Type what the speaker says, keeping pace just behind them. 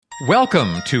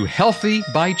Welcome to Healthy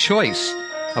by Choice,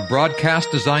 a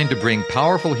broadcast designed to bring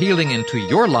powerful healing into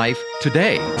your life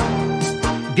today.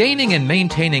 Gaining and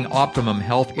maintaining optimum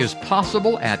health is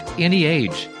possible at any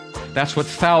age. That's what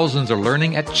thousands are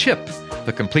learning at CHIP,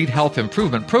 the complete health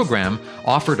improvement program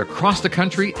offered across the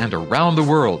country and around the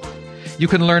world. You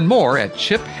can learn more at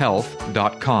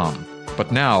chiphealth.com.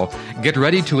 But now, get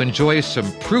ready to enjoy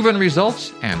some proven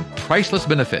results and priceless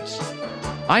benefits.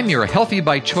 I'm your Healthy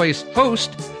by Choice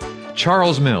host,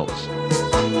 Charles Mills.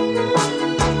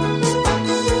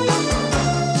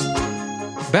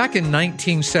 Back in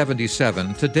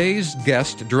 1977, today's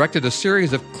guest directed a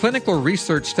series of clinical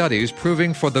research studies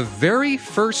proving for the very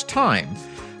first time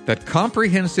that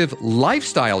comprehensive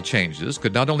lifestyle changes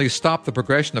could not only stop the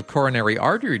progression of coronary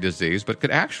artery disease, but could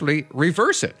actually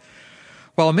reverse it.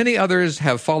 While many others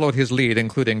have followed his lead,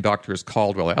 including Drs.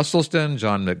 Caldwell Esselstyn,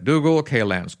 John McDougall, K.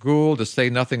 Lance Gould, to say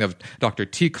nothing of Dr.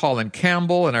 T. Colin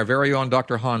Campbell and our very own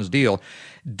Dr. Hans Deal,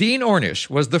 Dean Ornish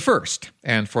was the first,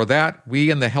 and for that, we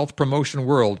in the health promotion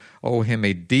world owe him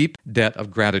a deep debt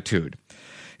of gratitude.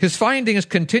 His findings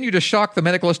continue to shock the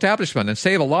medical establishment and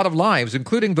save a lot of lives,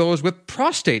 including those with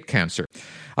prostate cancer.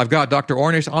 I've got Dr.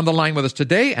 Ornish on the line with us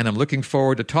today, and I'm looking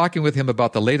forward to talking with him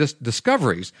about the latest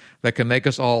discoveries that can make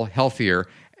us all healthier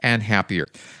and happier.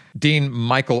 Dean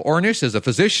Michael Ornish is a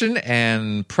physician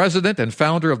and president and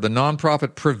founder of the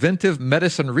nonprofit Preventive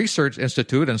Medicine Research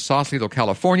Institute in Sausalito,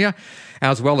 California,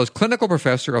 as well as clinical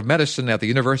professor of medicine at the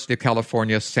University of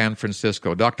California, San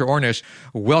Francisco. Dr. Ornish,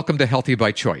 welcome to Healthy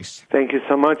by Choice. Thank you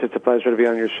so much. It's a pleasure to be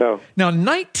on your show. Now,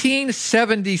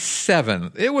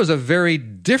 1977, it was a very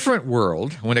different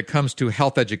world when it comes to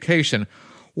health education.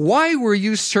 Why were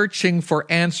you searching for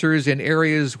answers in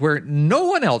areas where no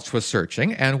one else was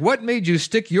searching? And what made you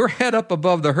stick your head up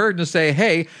above the herd and say,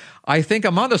 hey, I think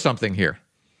I'm onto something here?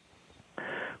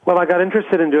 Well, I got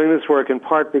interested in doing this work in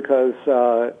part because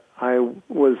I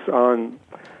was on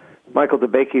Michael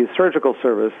DeBakey's surgical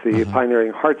service, the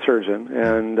pioneering heart surgeon,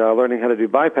 and learning how to do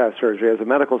bypass surgery as a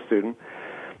medical student.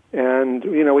 And,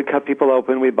 you know, we'd cut people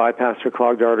open, we'd bypass their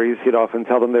clogged arteries. He'd often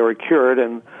tell them they were cured,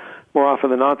 and more often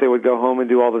than not, they would go home and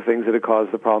do all the things that had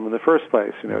caused the problem in the first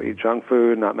place. You know, eat junk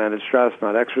food, not manage stress,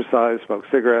 not exercise, smoke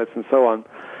cigarettes, and so on.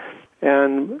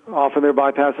 And often their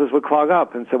bypasses would clog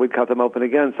up, and so we'd cut them open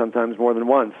again, sometimes more than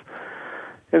once.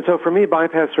 And so for me,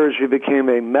 bypass surgery became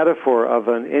a metaphor of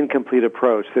an incomplete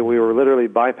approach, that we were literally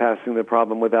bypassing the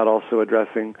problem without also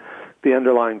addressing the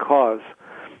underlying cause.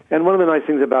 And one of the nice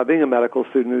things about being a medical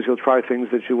student is you'll try things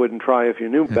that you wouldn't try if you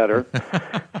knew better.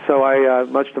 So I,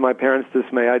 much to my parents'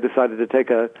 dismay, I decided to take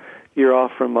a year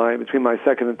off from between my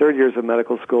second and third years of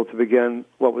medical school to begin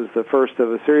what was the first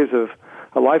of a series of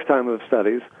a lifetime of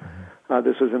studies.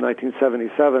 This was in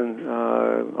 1977,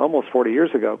 almost 40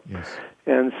 years ago. Yes.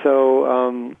 And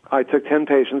so I took 10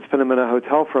 patients, put them in a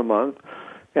hotel for a month,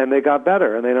 and they got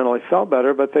better. And they not only felt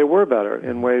better, but they were better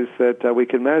in ways that we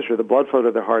could measure. The blood flow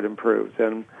to their heart improved.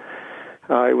 And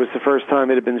it was the first time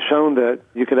it had been shown that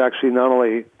you could actually not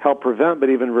only help prevent, but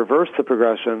even reverse the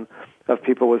progression of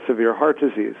people with severe heart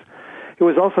disease. It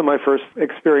was also my first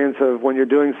experience of when you're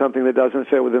doing something that doesn't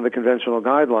fit within the conventional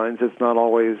guidelines, it's not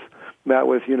always met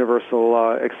with universal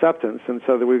acceptance. And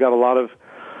so that we got a lot of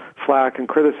flack and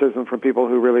criticism from people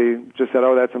who really just said,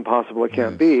 oh, that's impossible, it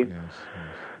can't be. Yes.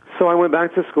 So I went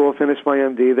back to school, finished my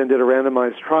MD, then did a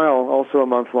randomized trial, also a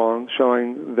month long,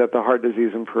 showing that the heart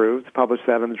disease improved, published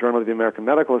that in the Journal of the American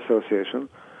Medical Association.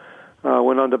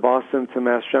 Went on to Boston to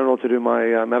Mass General to do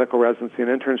my medical residency and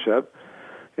internship,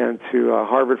 and to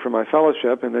Harvard for my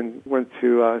fellowship, and then went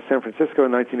to San Francisco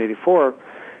in 1984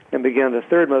 and began the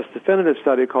third most definitive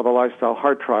study called the Lifestyle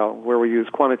Heart Trial, where we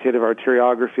used quantitative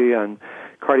arteriography and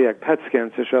cardiac PET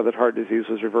scans to show that heart disease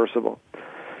was reversible.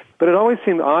 But it always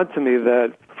seemed odd to me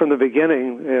that from the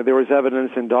beginning there was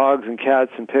evidence in dogs and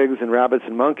cats and pigs and rabbits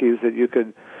and monkeys that you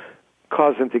could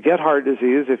cause them to get heart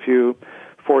disease if you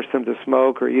force them to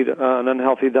smoke or eat an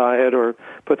unhealthy diet or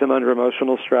put them under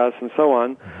emotional stress and so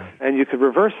on. And you could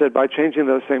reverse it by changing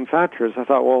those same factors. I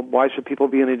thought, well, why should people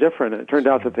be any different? And it turned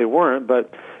out that they weren't,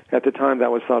 but at the time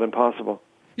that was thought impossible.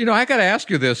 You know, I got to ask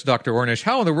you this, Dr. Ornish.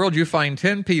 How in the world do you find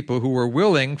 10 people who were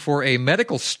willing for a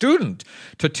medical student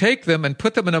to take them and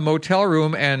put them in a motel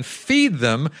room and feed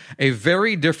them a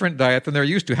very different diet than they're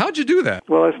used to? How'd you do that?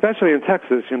 Well, especially in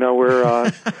Texas, you know, where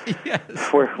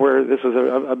yes. where this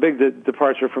was a big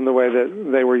departure from the way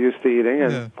that they were used to eating.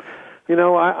 And, you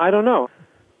know, I don't know.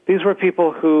 These were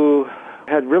people who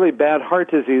had really bad heart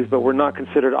disease but were not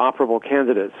considered operable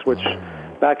candidates, which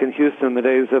back in Houston, the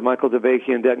days of Michael DeBakey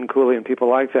and Denton Cooley and people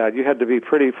like that, you had to be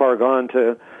pretty far gone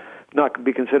to not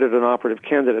be considered an operative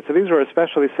candidate. So these were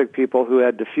especially sick people who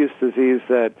had diffuse disease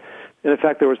that And in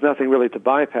fact, there was nothing really to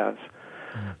bypass.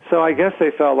 So I guess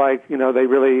they felt like, they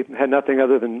really had nothing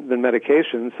other than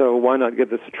medication, so why not give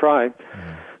this a try?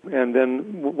 And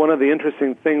then one of the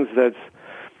interesting things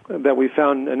that we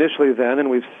found initially then, and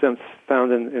we've since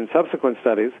found in subsequent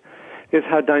studies, is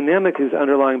how dynamic these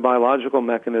underlying biological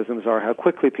mechanisms are, how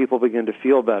quickly people begin to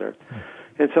feel better.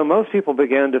 And so most people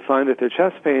began to find that their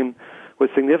chest pain was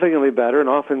significantly better and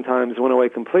oftentimes went away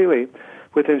completely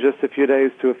within just a few days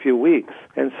to a few weeks.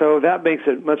 And so that makes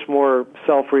it much more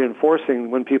self-reinforcing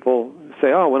when people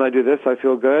say, oh, when I do this, I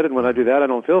feel good, and when I do that, I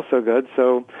don't feel so good.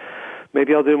 So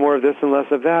maybe I'll do more of this and less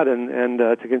of that, and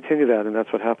to continue that, and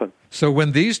that's what happened. So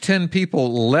when these 10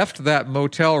 people left that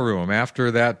motel room after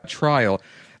that trial,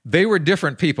 they were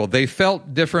different people. They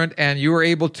felt different, and you were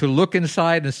able to look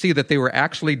inside and see that they were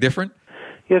actually different?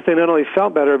 Yes, they not only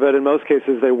felt better, but in most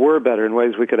cases they were better in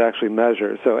ways we could actually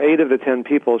measure. So 8 of the 10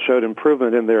 people showed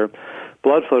improvement in their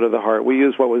blood flow to the heart. We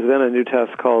used what was then a new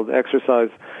test called exercise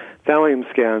thallium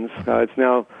scans. It's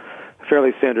now a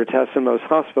fairly standard test in most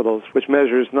hospitals, which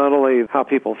measures not only how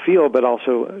people feel, but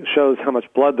also shows how much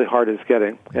blood the heart is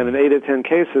getting. And in 8 of 10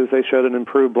 cases, they showed an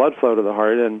improved blood flow to the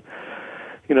heart. And,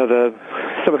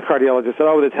 some of the cardiologists said,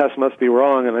 oh, the test must be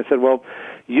wrong. And I said, well,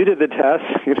 you did the test,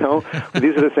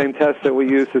 These are the same tests that we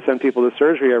use to send people to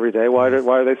surgery every day. Why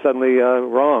are they suddenly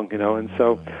wrong, And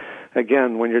so,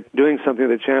 again, when you're doing something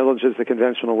that challenges the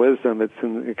conventional wisdom, it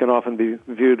can often be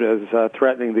viewed as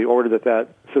threatening the order that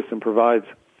system provides.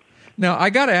 Now, I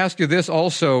got to ask you this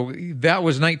also. That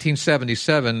was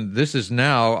 1977. This is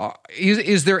now.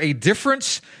 Is there a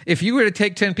difference if you were to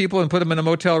take 10 people and put them in a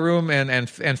motel room and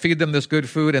feed them this good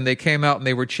food and they came out and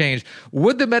they were changed?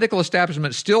 Would the medical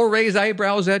establishment still raise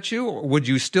eyebrows at you? Or would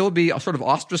you still be sort of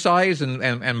ostracized and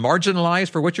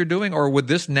marginalized for what you're doing? Or would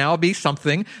this now be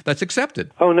something that's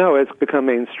accepted? Oh, no, it's become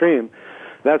mainstream.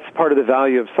 That's part of the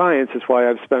value of science. It's why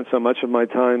I've spent so much of my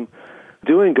time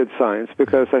doing good science,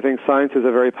 because I think science is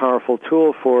a very powerful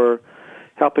tool for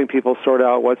helping people sort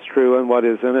out what's true and what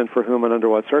isn't, and for whom and under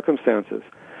what circumstances.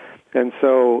 And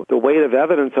so the weight of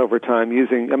evidence over time we've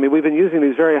been using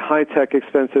these very high-tech,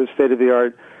 expensive,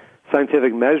 state-of-the-art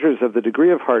scientific measures of the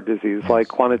degree of heart disease, like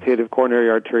quantitative coronary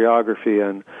arteriography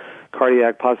and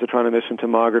cardiac positron emission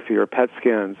tomography or PET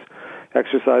scans,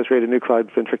 exercise radionuclide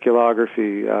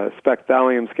ventriculography, SPECT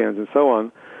thallium scans, and so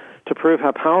on, to prove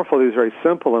how powerful these very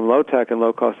simple and low-tech and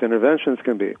low-cost interventions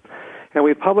can be. And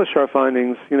we published our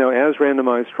findings, as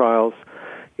randomized trials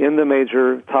in the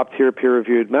major top-tier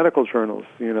peer-reviewed medical journals,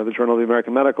 the Journal of the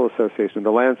American Medical Association, the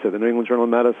Lancet, the New England Journal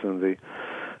of Medicine, the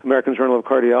American Journal of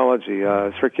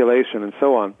Cardiology, Circulation, and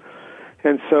so on.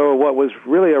 And so what was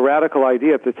really a radical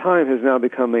idea at the time has now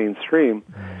become mainstream.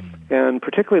 And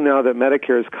particularly now that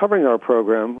Medicare is covering our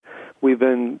program, we've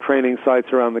been training sites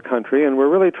around the country, and we're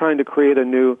really trying to create a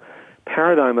new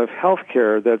paradigm of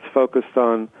healthcare that's focused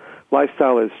on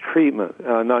lifestyle as treatment,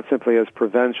 not simply as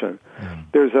prevention.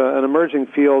 There's an emerging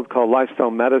field called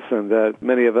lifestyle medicine that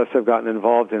many of us have gotten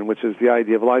involved in, which is the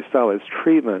idea of lifestyle as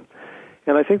treatment.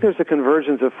 And I think there's a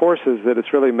convergence of forces that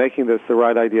it's really making this the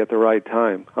right idea at the right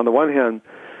time. On the one hand,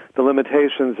 the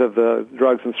limitations of the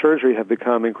drugs and surgery have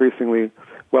become increasingly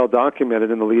well documented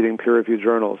in the leading peer-reviewed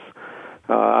journals.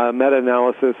 A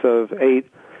meta-analysis of 8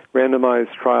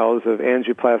 randomized trials of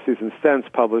angioplasties and stents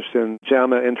published in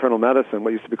JAMA Internal Medicine,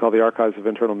 what used to be called the Archives of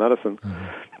Internal Medicine,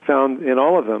 found in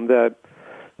all of them that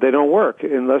they don't work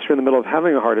unless you're in the middle of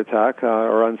having a heart attack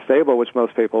or unstable, which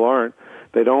most people aren't.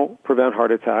 They don't prevent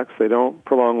heart attacks. They don't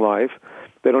prolong life.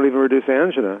 They don't even reduce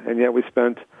angina. And yet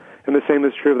and the same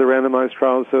is true of the randomized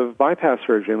trials of bypass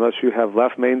surgery, unless you have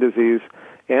left main disease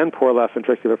and poor left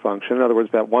ventricular function. In other words,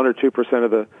 about 1 or 2%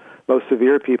 of the most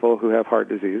severe people who have heart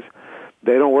disease,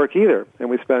 they don't work either. And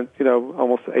we spent,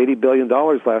 almost $80 billion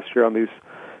last year on these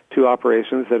 2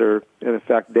 operations that are, in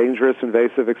effect, dangerous,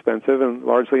 invasive, expensive, and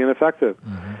largely ineffective.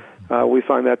 We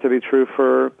find that to be true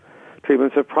for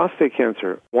treatments of prostate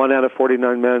cancer. 1 out of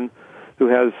 49 men who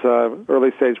has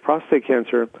early-stage prostate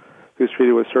cancer who's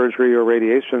treated with surgery or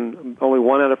radiation, only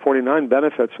 1 out of 49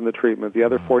 benefits from the treatment. The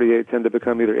other 48 tend to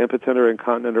become either impotent or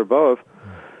incontinent or both.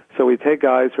 So we take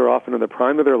guys who are often in the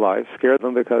prime of their life, scare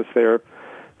them because they're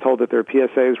told that their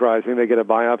PSA is rising. They get a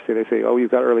biopsy. They say, oh,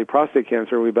 you've got early prostate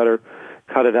cancer. We better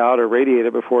cut it out or radiate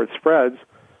it before it spreads.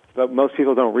 But most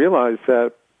people don't realize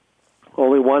that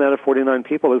only 1 out of 49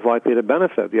 people is likely to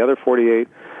benefit. The other 48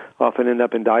 often end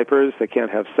up in diapers. They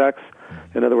can't have sex.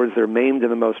 In other words, they're maimed in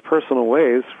the most personal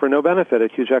ways for no benefit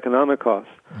at huge economic cost.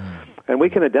 And we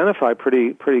can identify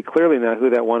pretty clearly now who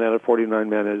that 1 out of 49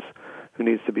 men is who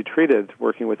needs to be treated,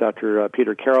 working with Dr.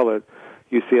 Peter Carroll at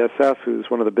UCSF, who's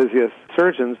one of the busiest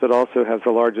surgeons, but also has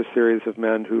the largest series of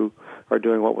men who are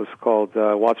doing what was called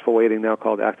watchful waiting, now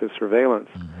called active surveillance.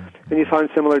 And you find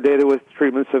similar data with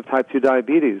treatments of type 2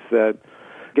 diabetes, that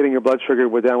getting your blood sugar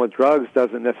down with drugs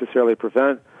doesn't necessarily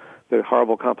prevent the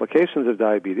horrible complications of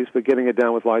diabetes, but getting it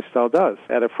down with lifestyle does,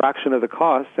 at a fraction of the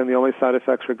cost, and the only side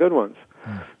effects are good ones.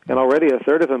 And already a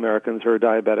third of Americans are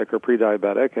diabetic or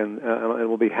pre-diabetic, and it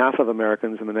will be half of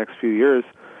Americans in the next few years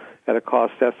at a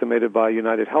cost estimated by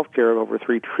United Healthcare of over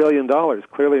 $3 trillion,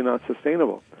 clearly not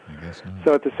sustainable.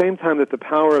 So at the same time that the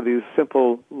power of these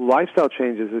simple lifestyle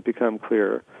changes has become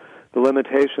clear, the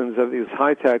limitations of these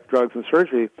high-tech drugs and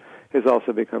surgery has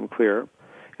also become clear.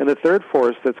 And the third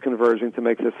force that's converging to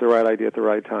make this the right idea at the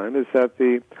right time is that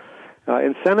the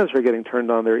incentives are getting turned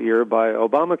on their ear by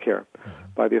Obamacare,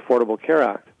 by the Affordable Care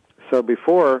Act. So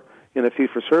before, in a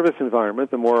fee-for-service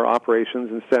environment, the more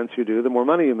operations and stents you do, the more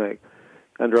money you make.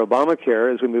 Under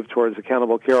Obamacare, as we move towards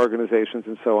accountable care organizations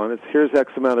and so on, it's here's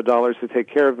X amount of dollars to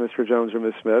take care of Mr. Jones or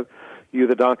Ms. Smith. You,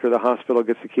 the doctor, the hospital,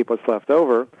 gets to keep what's left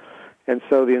over. And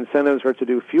so the incentives are to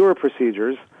do fewer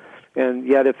procedures, and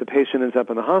yet if the patient ends up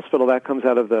in the hospital, that comes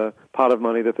out of the pot of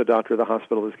money that the doctor or the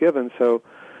hospital is given. So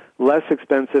less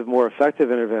expensive, more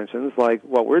effective interventions like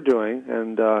what we're doing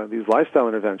and these lifestyle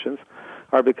interventions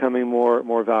are becoming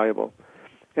more valuable.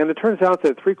 And it turns out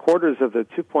that 3/4 of the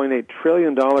 $2.8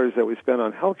 trillion that we spend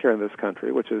on healthcare in this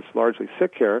country, which is largely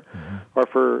sick care, are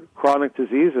for chronic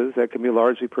diseases that can be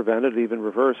largely prevented, even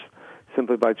reversed,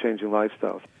 simply by changing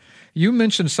lifestyles. You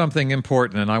mentioned something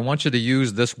important, and I want you to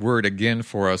use this word again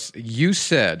for us. You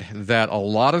said that a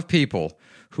lot of people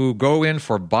who go in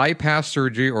for bypass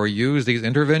surgery or use these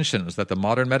interventions that the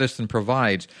modern medicine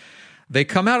provides, they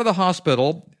come out of the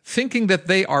hospital thinking that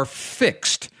they are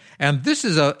fixed. And this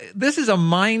is a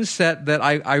mindset that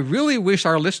I really wish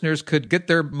our listeners could get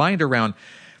their mind around.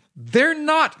 They're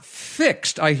not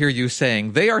fixed, I hear you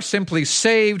saying. They are simply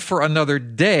saved for another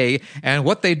day, and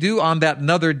what they do on that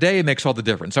another day makes all the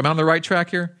difference. Am I on the right track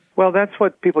here? Well, that's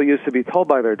what people used to be told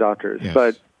by their doctors, yes.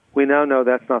 But we now know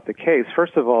that's not the case.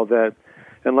 First of all, that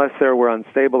unless they were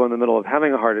unstable in the middle of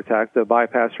having a heart attack, the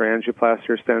bypass or angioplasty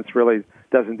or stents really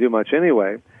doesn't do much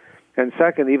anyway. And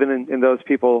second, even in those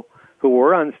people who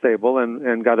were unstable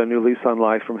and got a new lease on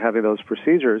life from having those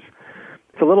procedures,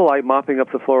 it's a little like mopping up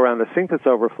the floor around a sink that's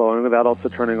overflowing without also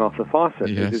turning off the faucet.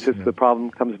 Yes, it's just the problem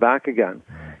comes back again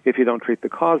if you don't treat the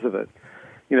cause of it.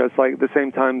 You know, it's like the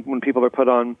same time when people are put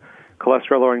on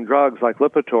cholesterol-lowering drugs like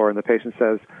Lipitor, and the patient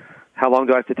says, how long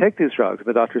do I have to take these drugs? And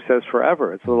the doctor says,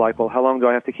 forever. It's like, well, how long do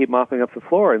I have to keep mopping up the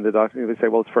floor? And the doctor, they say,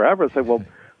 well, it's forever. It's like, well,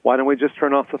 why don't we just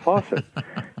turn off the faucet?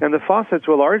 And the faucet,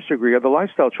 to a large degree, are the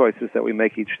lifestyle choices that we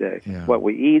make each day. Yeah. What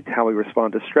we eat, how we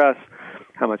respond to stress,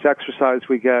 how much exercise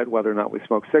we get, whether or not we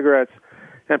smoke cigarettes,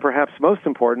 and perhaps most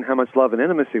important, how much love and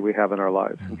intimacy we have in our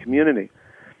lives and community.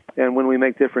 And when we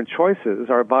make different choices,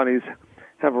 our bodies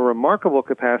have a remarkable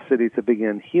capacity to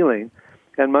begin healing,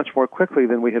 and much more quickly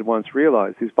than we had once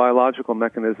realized. These biological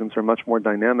mechanisms are much more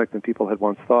dynamic than people had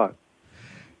once thought.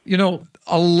 You know,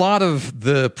 a lot of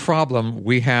the problem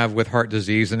we have with heart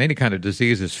disease and any kind of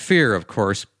disease is fear, of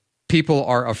course. People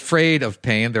are afraid of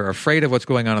pain. They're afraid of what's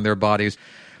going on in their bodies.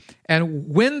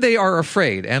 And when they are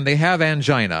afraid and they have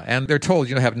angina and they're told,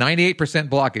 have 98%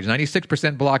 blockage,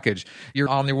 96% blockage, you're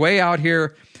on your way out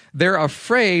here, they're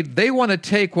afraid. They want to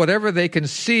take whatever they can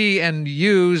see and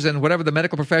use and whatever the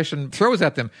medical profession throws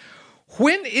at them.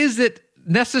 When is it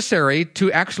necessary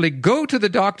to actually go to the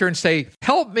doctor and say,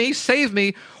 help me, save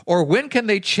me? Or when can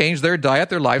they change their diet,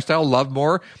 their lifestyle, love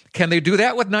more? Can they do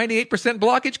that with 98%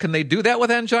 blockage? Can they do that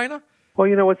with angina? Well,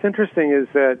 what's interesting is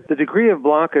that the degree of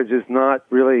blockage is not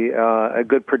really a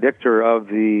good predictor of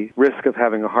the risk of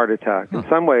having a heart attack. In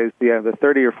some ways, the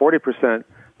 30 or 40%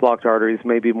 blocked arteries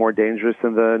may be more dangerous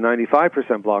than the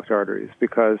 95% blocked arteries,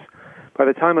 because by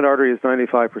the time an artery is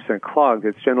 95% clogged,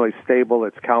 it's generally stable,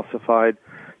 it's calcified.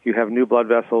 You have new blood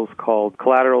vessels called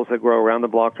collaterals that grow around the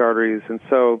blocked arteries, and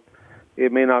so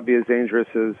it may not be as dangerous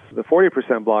as the 40%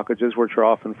 blockages, which are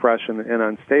often fresh and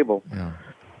unstable. Yeah.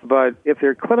 But if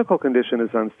their clinical condition is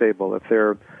unstable, if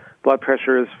their blood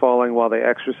pressure is falling while they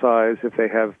exercise, if they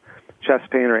have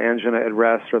chest pain or angina at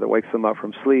rest or that wakes them up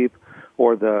from sleep,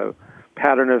 or the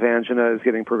pattern of angina is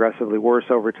getting progressively worse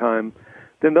over time,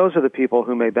 then those are the people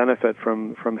who may benefit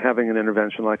from having an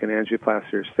intervention like an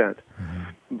angioplasty or stent.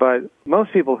 Mm-hmm. But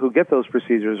most people who get those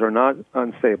procedures are not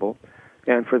unstable,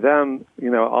 and for them,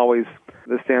 always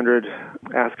the standard,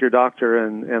 ask your doctor,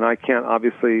 and I can't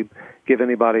obviously give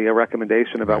anybody a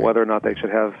recommendation about whether or not they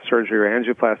should have surgery or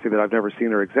angioplasty that I've never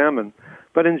seen or examined.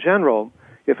 But in general,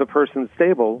 if a person's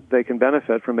stable, they can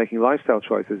benefit from making lifestyle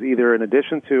choices, either in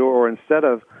addition to or instead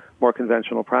of more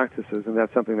conventional practices, and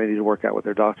that's something they need to work out with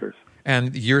their doctors.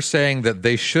 And you're saying that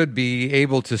they should be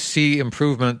able to see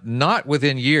improvement not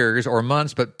within years or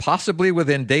months, but possibly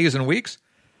within days and weeks?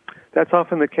 That's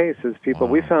often the case. Is people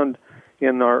we found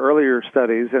in our earlier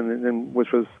studies, and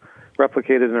which was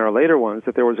replicated in our later ones,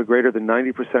 that there was a greater than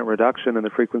 90% reduction in the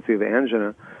frequency of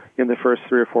angina in the first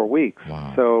 3 or 4 weeks.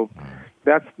 Wow. So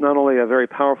that's not only a very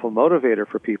powerful motivator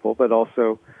for people, but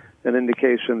also an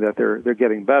indication that they're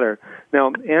getting better.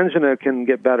 Now, angina can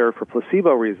get better for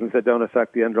placebo reasons that don't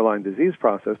affect the underlying disease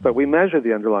process, but we measure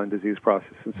the underlying disease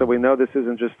process, and so we know this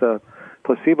isn't just a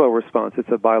placebo response,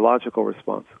 it's a biological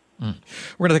response.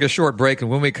 We're going to take a short break, and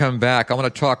when we come back, I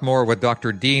want to talk more with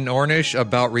Dr. Dean Ornish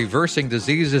about reversing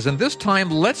diseases, and this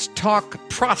time, let's talk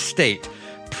prostate.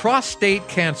 Prostate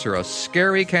cancer, a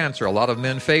scary cancer a lot of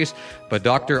men face, but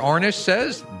Dr. Ornish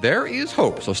says there is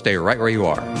hope, so stay right where you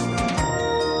are.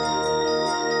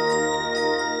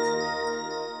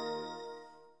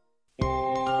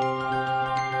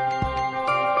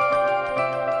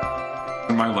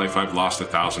 In my life, I've lost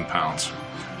 1,000 pounds.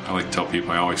 I like to tell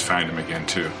people I always find them again,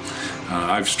 too.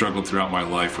 I've struggled throughout my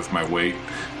life with my weight.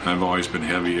 I've always been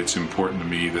heavy. It's important to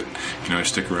me that, I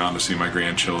stick around to see my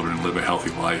grandchildren, live a healthy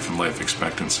life and life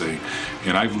expectancy.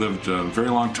 And I've lived a very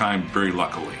long time very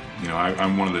luckily.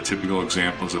 I'm one of the typical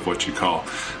examples of what you call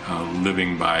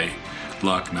living by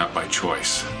luck, not by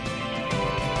choice.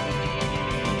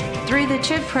 Through the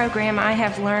CHIP program, I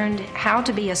have learned how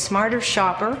to be a smarter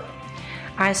shopper.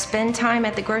 I spend time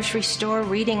at the grocery store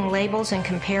reading labels and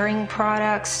comparing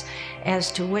products as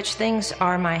to which things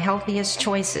are my healthiest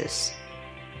choices.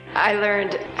 I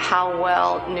learned how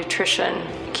well nutrition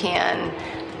can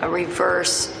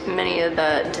reverse many of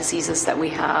the diseases that we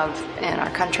have in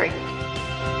our country.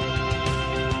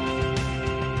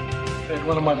 And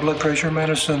one of my blood pressure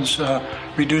medicines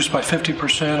reduced by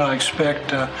 50%. I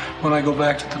expect when I go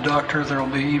back to the doctor, there will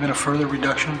be even a further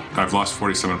reduction. I've lost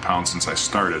 47 pounds since I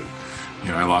started.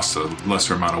 I lost a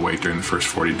lesser amount of weight during the first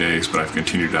 40 days, but I've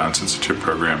continued on since the CHIP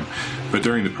program. But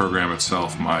during the program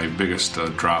itself, my biggest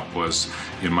drop was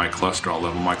in my cholesterol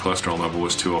level. My cholesterol level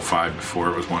was 205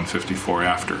 before, it was 154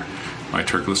 after. My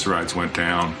triglycerides went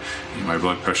down, my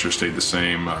blood pressure stayed the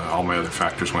same, all my other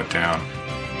factors went down.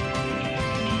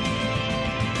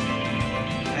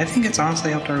 I think it's honestly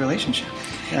helped our relationship.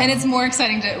 Yeah. And it's more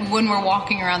exciting when we're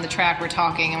walking around the track, we're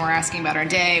talking and we're asking about our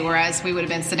day, whereas we would have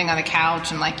been sitting on the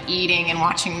couch and eating and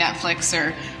watching Netflix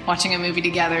or watching a movie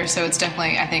together. So it's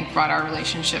definitely, I think, brought our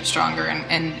relationship stronger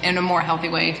and in a more healthy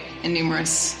way in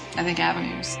numerous,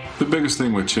 avenues. The biggest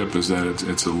thing with CHIP is that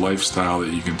it's a lifestyle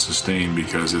that you can sustain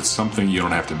because it's something you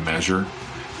don't have to measure,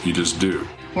 you just do.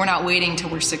 We're not waiting till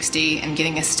we're 60 and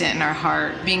getting a stent in our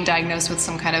heart, being diagnosed with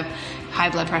some kind of high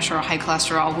blood pressure or high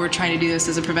cholesterol. We're trying to do this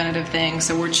as a preventative thing,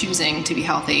 so we're choosing to be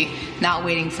healthy, not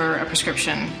waiting for a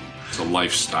prescription. It's a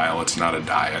lifestyle, it's not a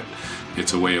diet.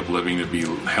 It's a way of living to be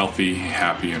healthy,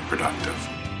 happy, and productive.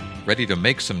 Ready to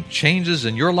make some changes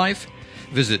in your life?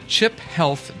 Visit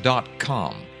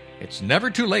chiphealth.com. It's never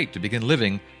too late to begin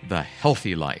living the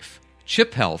healthy life.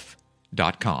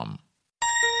 chiphealth.com.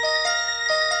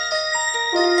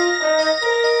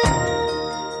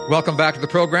 Welcome back to the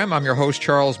program. I'm your host,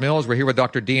 Charles Mills. We're here with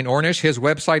Dr. Dean Ornish. His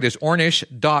website is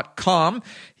ornish.com.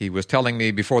 He was telling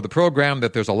me before the program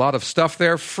that there's a lot of stuff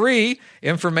there, free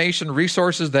information,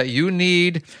 resources that you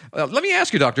need. Let me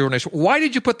ask you, Dr. Ornish, why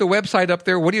did you put the website up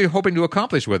there? What are you hoping to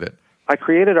accomplish with it? I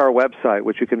created our website,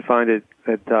 which you can find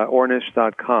at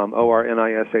ornish.com,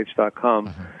 ornish.com.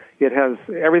 Uh-huh. It has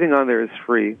everything on there is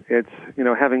free. It's,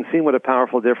 having seen what a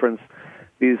powerful difference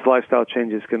these lifestyle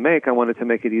changes can make, I wanted to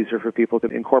make it easier for people to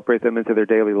incorporate them into their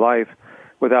daily life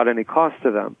without any cost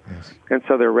to them. Yes. And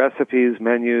so there are recipes,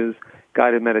 menus,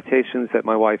 guided meditations that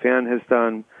my wife Ann has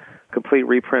done, complete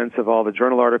reprints of all the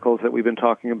journal articles that we've been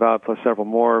talking about, plus several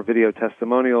more video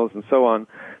testimonials and so on.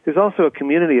 There's also a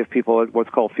community of people, what's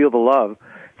called Feel the Love,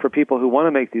 for people who want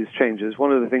to make these changes.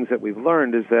 One of the things that we've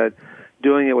learned is that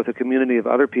doing it with a community of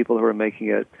other people who are making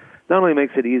it not only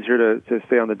makes it easier to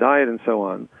stay on the diet and so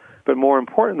on, but more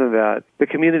important than that, the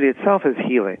community itself is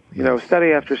healing.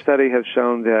 Study after study has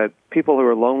shown that people who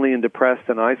are lonely and depressed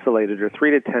and isolated are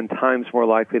 3 to 10 times more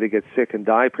likely to get sick and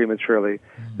die prematurely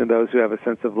than those who have a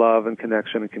sense of love and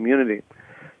connection and community.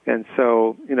 And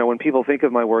so, when people think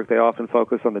of my work, they often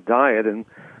focus on the diet. And,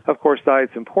 of course,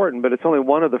 diet's important, but it's only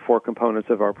one of the 4 components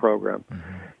of our program.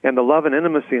 Mm-hmm. And the love and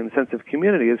intimacy and sense of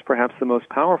community is perhaps the most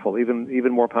powerful,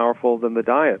 even more powerful than the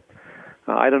diet.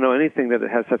 I don't know anything that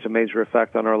has such a major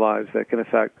effect on our lives that can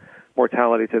affect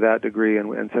mortality to that degree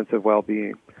and sense of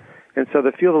well-being. And so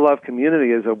the Feel the Love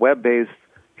community is a web-based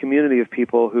community of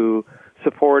people who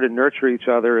support and nurture each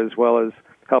other as well as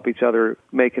help each other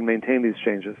make and maintain these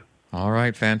changes. All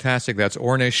right, fantastic. That's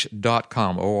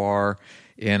ornish.com,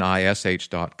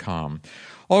 ORNISH.com.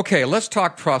 Okay, let's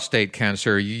talk prostate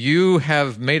cancer. You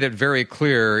have made it very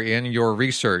clear in your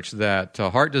research that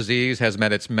heart disease has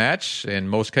met its match in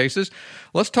most cases.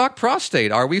 Let's talk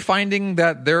prostate. Are we finding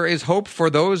that there is hope for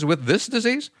those with this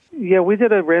disease? Yeah, we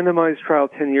did a randomized trial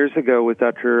 10 years ago with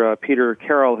Dr. Peter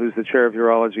Carroll, who's the chair of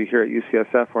urology here at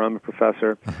UCSF, where I'm a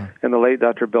professor, and the late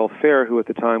Dr. Bill Fair, who at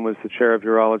the time was the chair of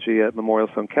urology at Memorial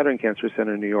Sloan Kettering Cancer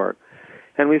Center in New York.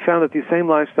 And we found that these same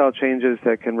lifestyle changes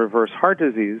that can reverse heart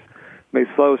disease may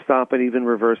slow, stop, and even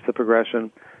reverse the progression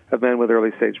of men with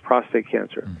early-stage prostate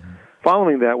cancer.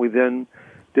 Following that, we then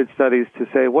did studies to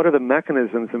say, what are the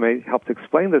mechanisms that may help to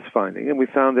explain this finding? And we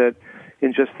found that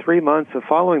in just 3 months of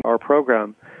following our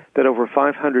program, that over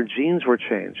 500 genes were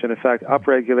changed, and in fact,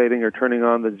 upregulating or turning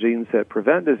on the genes that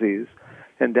prevent disease,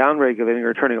 and downregulating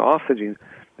or turning off the genes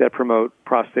that promote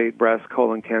prostate, breast,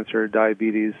 colon cancer,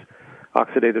 diabetes,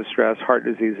 oxidative stress, heart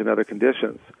disease, and other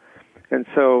conditions. And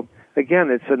so, again,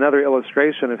 it's another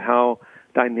illustration of how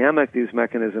dynamic these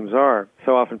mechanisms are.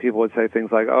 So often people would say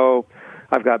things like, oh,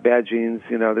 I've got bad genes,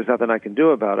 there's nothing I can do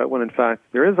about it, when in fact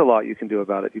there is a lot you can do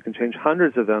about it. You can change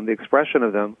hundreds of them, the expression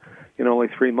of them, in only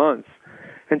 3 months.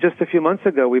 And just a few months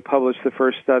ago, we published the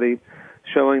first study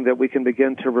showing that we can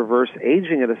begin to reverse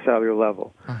aging at a cellular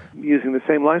level using the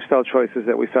same lifestyle choices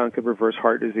that we found could reverse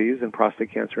heart disease and prostate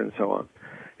cancer and so on.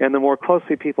 And the more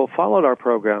closely people followed our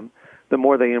program, the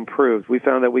more they improved. We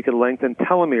found that we could lengthen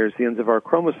telomeres, the ends of our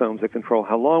chromosomes that control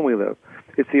how long we live.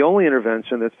 It's the only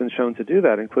intervention that's been shown to do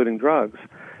that, including drugs.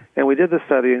 And we did the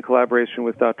study in collaboration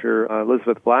with Dr.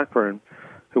 Elizabeth Blackburn,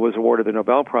 who was awarded the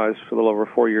Nobel Prize a little over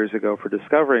 4 years ago for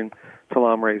discovering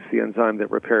telomerase, the enzyme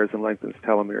that repairs and lengthens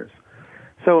telomeres.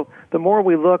 So the more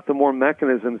we look, the more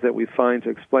mechanisms that we find to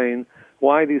explain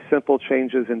why these simple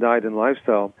changes in diet and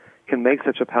lifestyle can make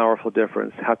such a powerful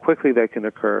difference, how quickly they can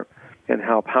occur, and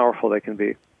how powerful they can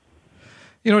be.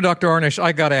 Dr. Ornish,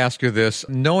 I got to ask you this.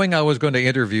 Knowing I was going to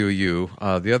interview you,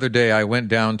 the other day I went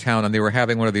downtown and they were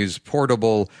having one of these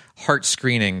portable heart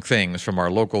screening things from our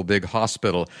local big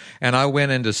hospital. And I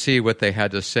went in to see what they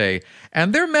had to say.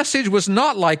 And their message was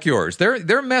not like yours.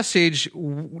 Their message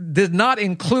did not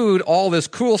include all this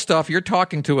cool stuff you're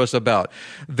talking to us about.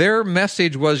 Their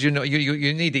message was, you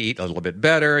need to eat a little bit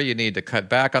better. You need to cut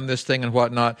back on this thing and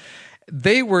whatnot.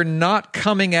 They were not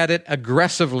coming at it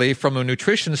aggressively from a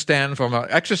nutrition stand, from an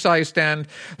exercise stand,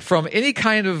 from any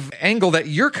kind of angle that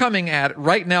you're coming at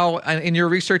right now in your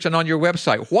research and on your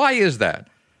website. Why is that?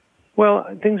 Well,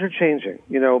 things are changing.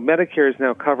 Medicare is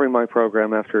now covering my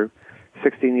program after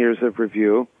 16 years of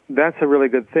review. That's a really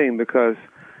good thing because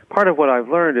part of what I've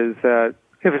learned is that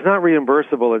if it's not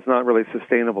reimbursable, it's not really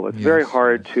sustainable. It's very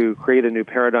hard to create a new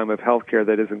paradigm of healthcare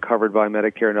that isn't covered by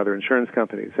Medicare and other insurance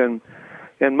companies.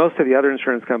 And most of the other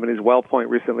insurance companies, WellPoint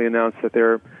recently announced that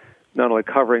they're not only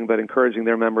covering but encouraging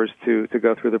their members to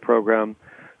go through the program.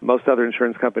 Most other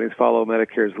insurance companies follow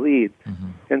Medicare's lead.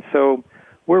 And so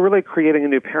we're really creating a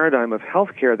new paradigm of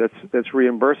healthcare that's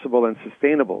reimbursable and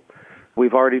sustainable.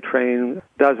 We've already trained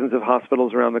dozens of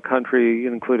hospitals around the country,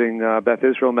 including Beth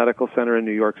Israel Medical Center in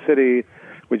New York City.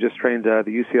 We just trained the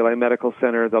UCLA Medical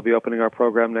Center. They'll be opening our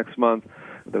program next month.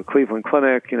 The Cleveland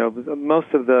Clinic,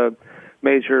 most of the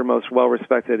major, most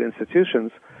well-respected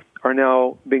institutions are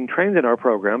now being trained in our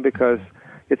program because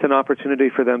it's an opportunity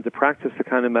for them to practice the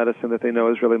kind of medicine that they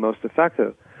know is really most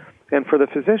effective. And for the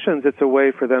physicians, it's a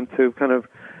way for them to kind of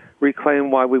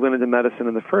reclaim why we went into medicine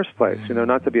in the first place,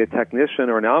 not to be a technician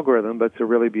or an algorithm, but to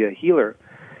really be a healer.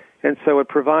 And so it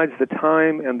provides the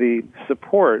time and the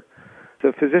support.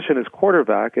 The physician is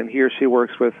quarterback, and he or she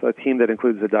works with a team that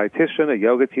includes a dietitian, a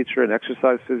yoga teacher, an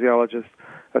exercise physiologist,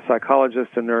 a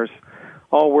psychologist, a nurse,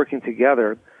 all working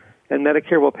together. And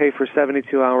Medicare will pay for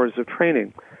 72 hours of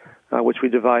training, which we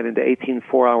divide into 18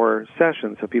 4-hour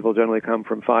sessions. So people generally come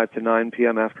from 5 to 9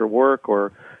 p.m. after work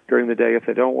or during the day if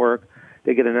they don't work.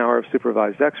 They get an hour of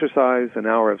supervised exercise, an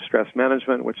hour of stress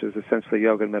management, which is essentially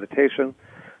yoga and meditation,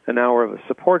 an hour of a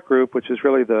support group, which is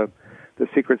really the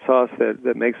secret sauce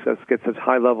that makes us get such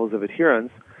high levels of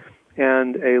adherence,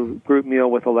 and a group meal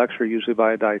with a lecture, usually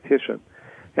by a dietitian.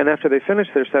 And after they finish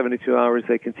their 72 hours,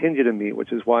 they continue to meet,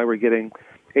 which is why we're getting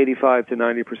 85 to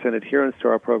 90% adherence to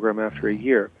our program after a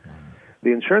year.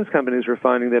 The insurance companies are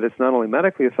finding that it's not only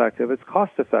medically effective, it's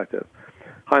cost effective.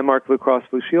 Highmark Blue Cross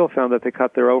Blue Shield found that they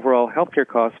cut their overall healthcare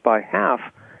costs by half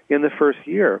in the first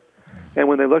year. And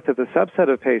when they looked at the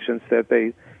subset of patients that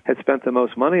they had spent the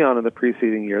most money on in the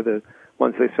preceding year, the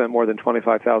ones they spent more than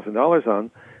 $25,000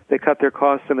 on, they cut their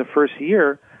costs in the first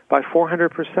year by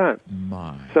 400%.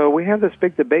 So we have this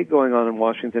big debate going on in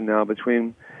Washington now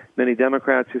between Many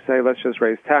Democrats who say, let's just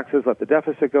raise taxes, let the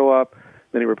deficit go up.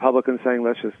 Many Republicans saying,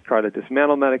 let's just try to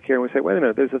dismantle Medicare. And we say, wait a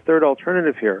minute, there's a third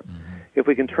alternative here. If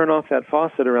we can turn off that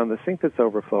faucet around the sink that's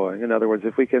overflowing, in other words,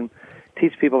 if we can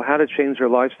teach people how to change their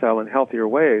lifestyle in healthier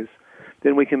ways,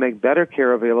 then we can make better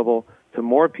care available to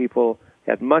more people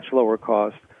at much lower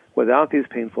cost without these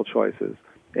painful choices,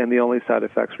 and the only side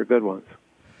effects are good ones.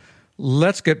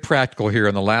 Let's get practical here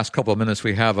in the last couple of minutes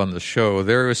we have on the show.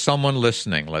 There is someone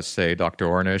listening, let's say Dr.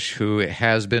 Ornish, who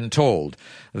has been told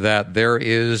that there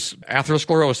is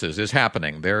atherosclerosis is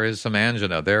happening, there is some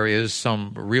angina, there is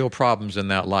some real problems in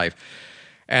that life.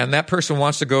 And that person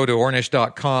wants to go to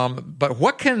Ornish.com, but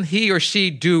what can he or she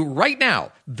do right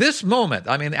now, this moment?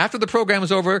 I mean, after the program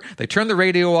is over, they turn the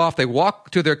radio off, they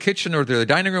walk to their kitchen or their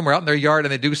dining room or out in their yard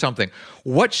and they do something.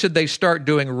 What should they start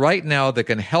doing right now that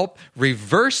can help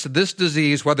reverse this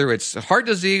disease, whether it's heart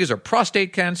disease or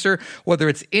prostate cancer, whether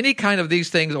it's any kind of these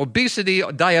things, obesity,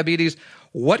 diabetes?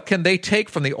 What can they take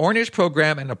from the Ornish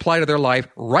program and apply to their life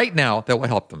right now that will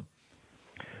help them?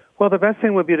 Well, the best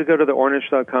thing would be to go to the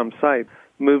Ornish.com site.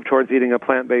 Move towards eating a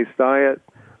plant-based diet,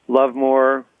 love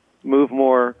more, move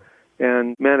more,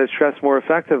 and manage stress more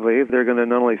effectively. They're going to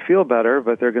not only feel better,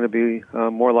 but they're going to be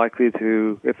more likely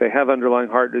to, if they have underlying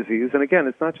heart disease. And again,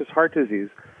 it's not just heart disease.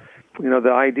 You know,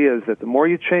 the idea is that the more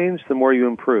you change, the more you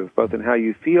improve, both in how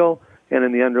you feel and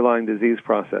in the underlying disease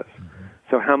process.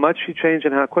 So how much you change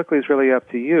and how quickly is really up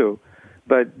to you.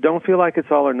 But don't feel like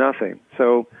it's all or nothing.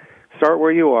 So start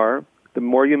where you are. The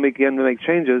more you begin to make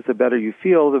changes, the better you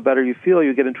feel. The better you feel,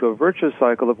 you get into a virtuous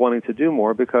cycle of wanting to do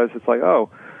more because it's like, oh,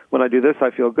 when I do this,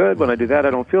 I feel good. When I do that, I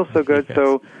don't feel so good. Yes.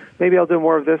 So maybe I'll do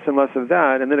more of this and less of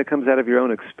that. And then it comes out of your own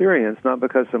experience, not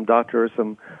because some doctor or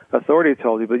some authority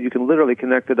told you, but you can literally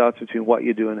connect the dots between what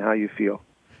you do and how you feel.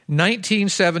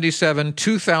 1977,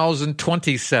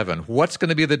 2027. What's going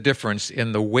to be the difference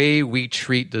in the way we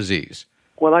treat disease?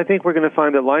 Well, I think we're going to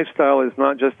find that lifestyle is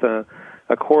not just a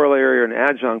corollary or an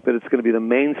adjunct, but it's going to be the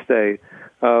mainstay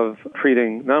of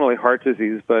treating not only heart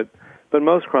disease, but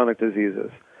most chronic diseases.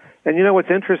 And you know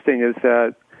what's interesting is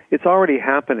that it's already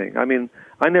happening. I mean,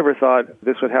 I never thought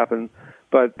this would happen,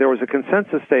 but there was a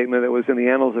consensus statement that was in the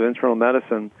Annals of Internal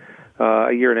Medicine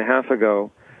a year and a half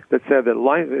ago that said that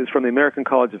life is from the American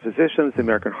College of Physicians, the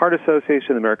American Heart Association,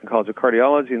 the American College of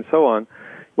Cardiology, and so on.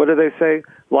 What do they say?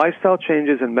 Lifestyle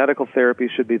changes and medical therapy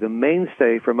should be the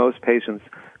mainstay for most patients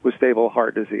with stable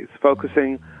heart disease,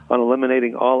 focusing on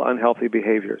eliminating all unhealthy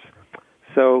behaviors.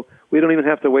 So we don't even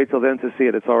have to wait till then to see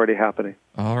it. It's already happening.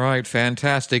 All right,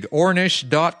 fantastic.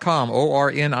 Ornish.com,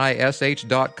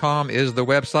 ORNISH.com is the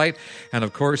website. And,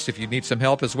 of course, if you need some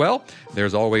help as well,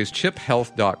 there's always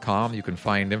chiphealth.com. You can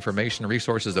find information and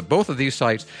resources at both of these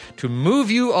sites to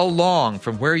move you along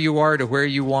from where you are to where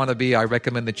you want to be. I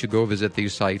recommend that you go visit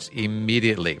these sites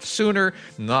immediately, sooner,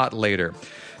 not later.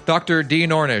 Dr.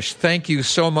 Dean Ornish, thank you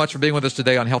so much for being with us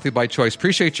today on Healthy by Choice.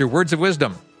 Appreciate your words of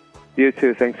wisdom. You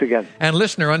too. Thanks again. And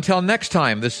listener, until next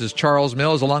time, this is Charles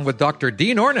Mills along with Dr.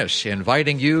 Dean Ornish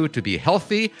inviting you to be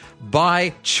healthy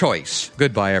by choice.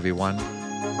 Goodbye, everyone.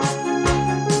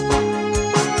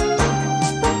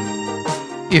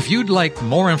 If you'd like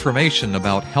more information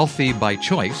about Healthy by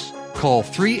Choice, call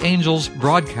 3 Angels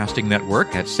Broadcasting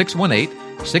Network at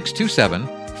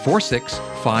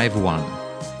 618-627-4651.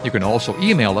 You can also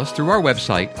email us through our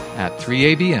website at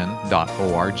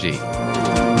 3abn.org.